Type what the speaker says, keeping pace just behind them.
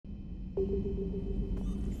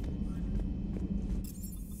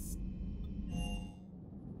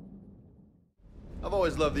I've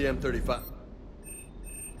always loved the M35.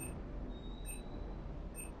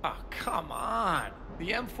 Oh, come on.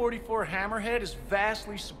 The M44 Hammerhead is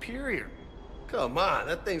vastly superior. Come on,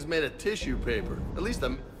 that thing's made of tissue paper. At least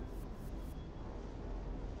I'm...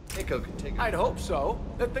 Echo can take it. I'd hope so.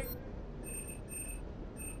 That thing...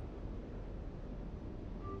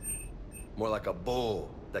 More like a bull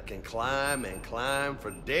that can climb and climb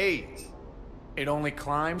for days. It only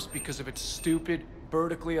climbs because of its stupid,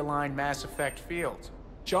 vertically aligned Mass Effect fields.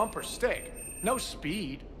 Jump or stick. No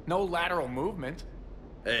speed, no lateral movement.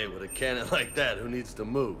 Hey, with a cannon like that, who needs to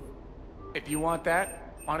move? If you want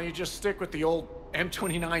that, why don't you just stick with the old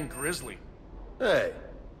M29 Grizzly? Hey,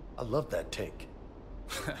 I love that tank.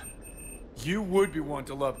 You would be one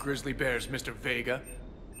to love grizzly bears, Mr. Vega.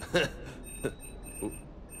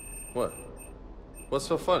 What? What's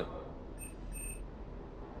so funny?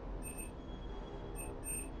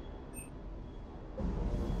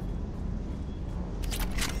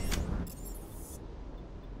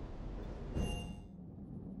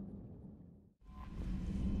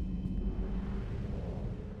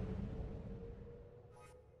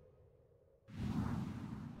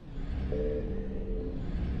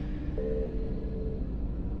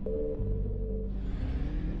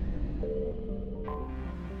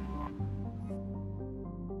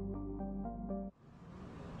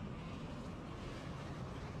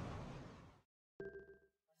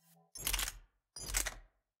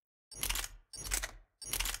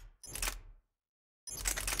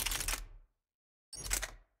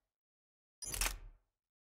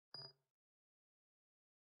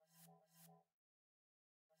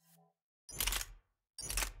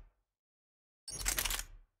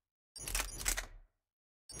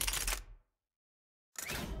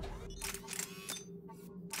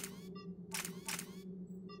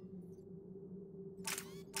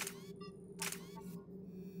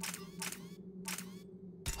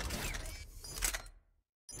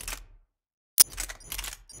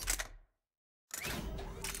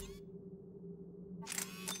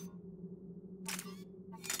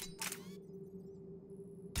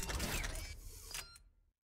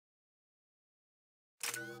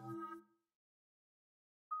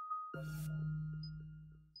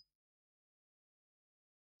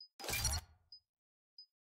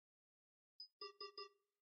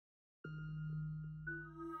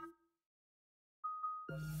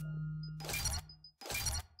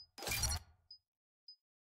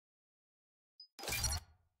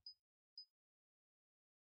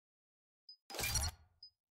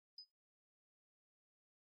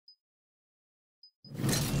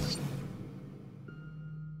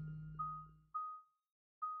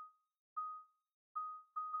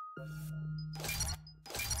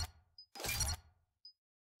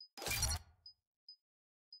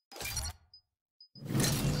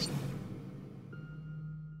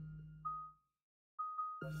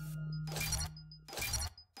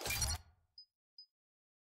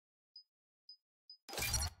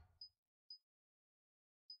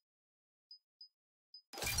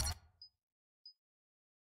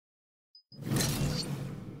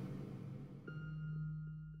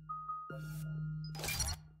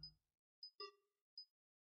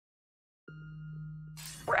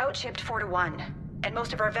 We're outshipped 4-1, and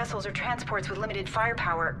most of our vessels are transports with limited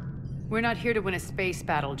firepower. We're not here to win a space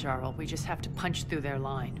battle, Jarl. We just have to punch through their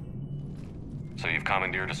line. So you've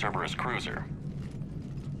commandeered a Cerberus cruiser?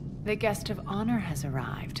 The guest of honor has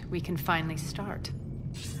arrived. We can finally start.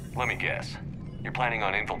 Let me guess. You're planning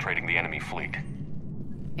on infiltrating the enemy fleet?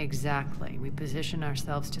 Exactly. We position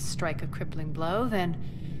ourselves to strike a crippling blow, then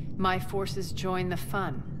my forces join the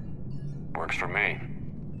fun. Works for me.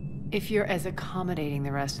 If you're as accommodating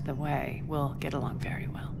the rest of the way, we'll get along very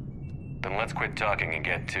well. Then let's quit talking and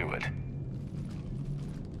get to it.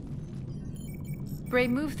 Bray,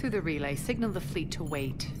 move through the relay. Signal the fleet to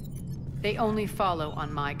wait. They only follow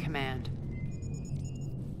on my command.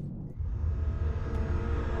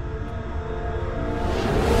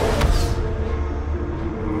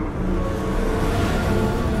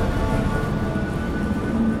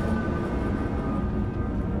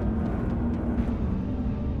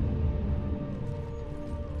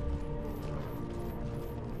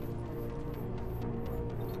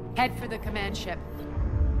 Head for the command ship.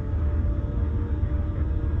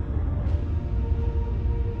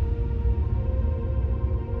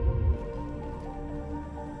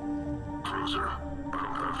 Cruiser, I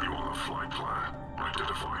don't have you on the flight plan.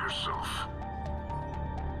 Identify yourself.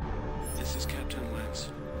 This is Captain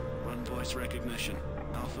Lance. Run voice recognition.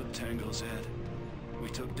 Alpha Tango Z. We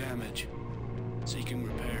took damage. Seeking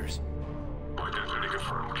repairs. Identity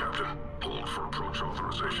confirmed, Captain. Hold for approach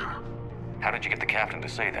authorization. How did you get the captain to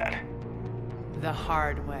say that? The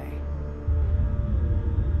hard way.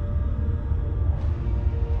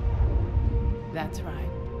 That's right.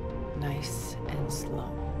 Nice and slow.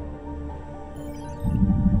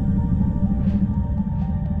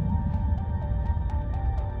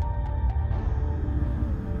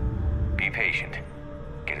 Be patient.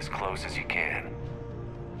 Get as close as you can.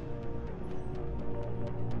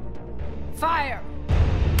 Fire!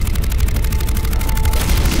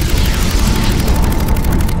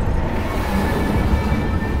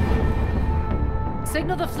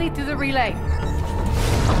 Signal the fleet through the relay.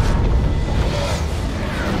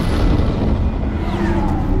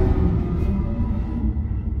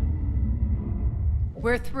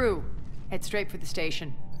 We're through. Head straight for the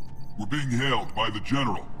station. We're being hailed by the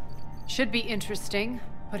General. Should be interesting.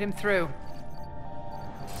 Put him through.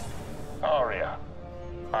 Aria,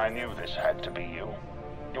 I knew this had to be you.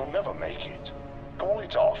 You'll never make it. Call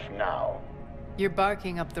it off now. You're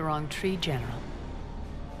barking up the wrong tree, General.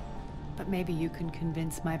 But maybe you can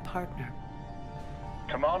convince my partner.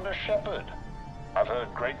 Commander Shepard, I've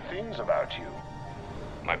heard great things about you.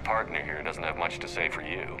 My partner here doesn't have much to say for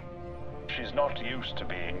you. She's not used to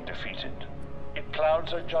being defeated. It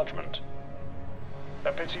clouds her judgment.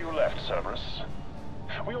 A pity you left, Cerberus.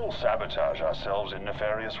 We all sabotage ourselves in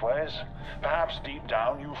nefarious ways. Perhaps deep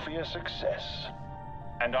down you fear success.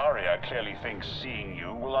 And Aria clearly thinks seeing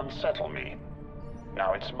you will unsettle me.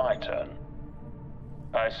 Now it's my turn.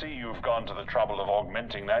 I see you've gone to the trouble of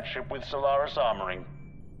augmenting that ship with Solaris armoring.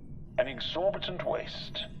 An exorbitant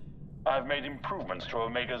waste. I've made improvements to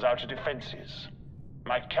Omega's outer defenses.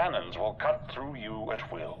 My cannons will cut through you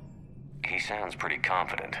at will. He sounds pretty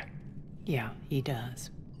confident. Yeah, he does.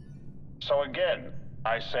 So again,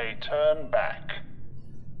 I say turn back.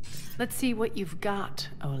 Let's see what you've got,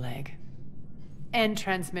 Oleg. End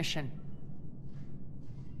transmission.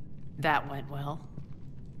 That went well.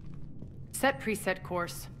 Set preset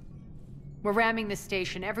course. We're ramming the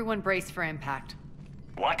station. Everyone brace for impact.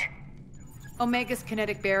 What? Omega's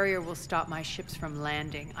kinetic barrier will stop my ships from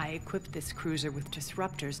landing. I equipped this cruiser with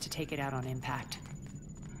disruptors to take it out on impact.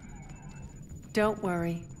 Don't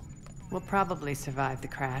worry. We'll probably survive the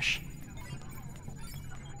crash.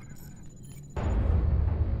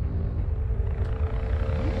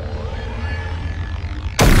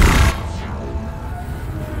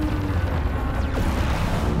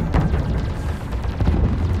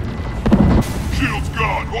 Shields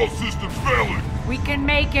gone! All systems failing! We can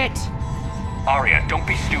make it! Aria, don't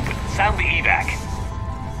be stupid. Sound the evac.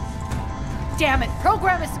 Damn it!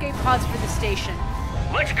 Program escape pods for the station.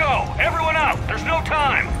 Let's go! Everyone out! There's no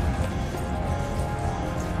time!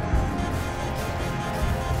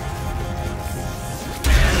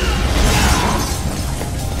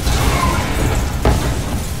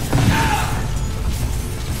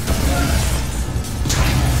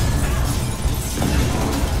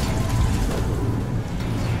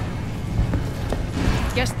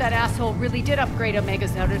 Guess that asshole really did upgrade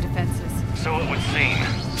Omega's outer defenses. So it would seem.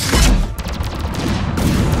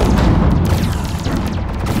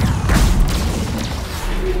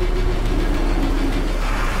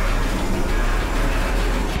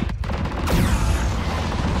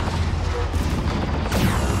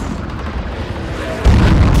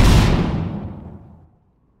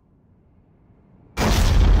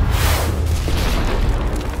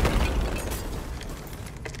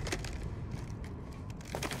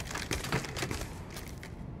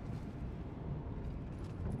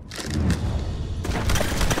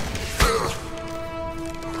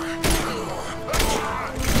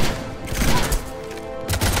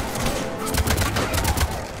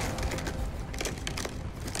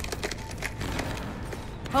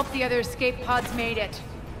 Hope the other escape pods made it.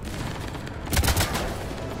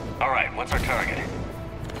 Alright, what's our target?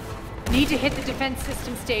 Need to hit the defense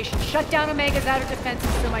system station. Shut down Omega's outer defenses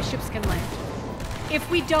so my ships can land. If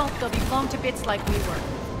we don't, they'll be blown to bits like we were.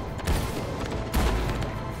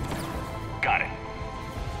 Got it.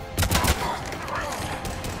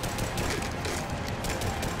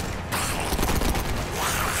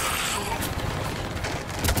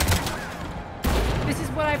 This is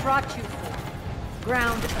what I brought you for.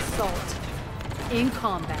 Ground assault. In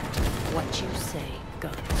combat, what you say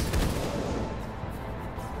goes.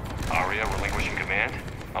 Aria relinquishing command?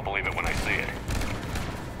 I'll believe it when I see it.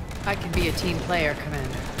 I can be a team player,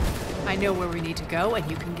 Commander. I know where we need to go, and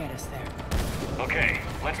you can get us there. Okay,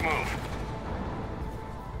 let's move.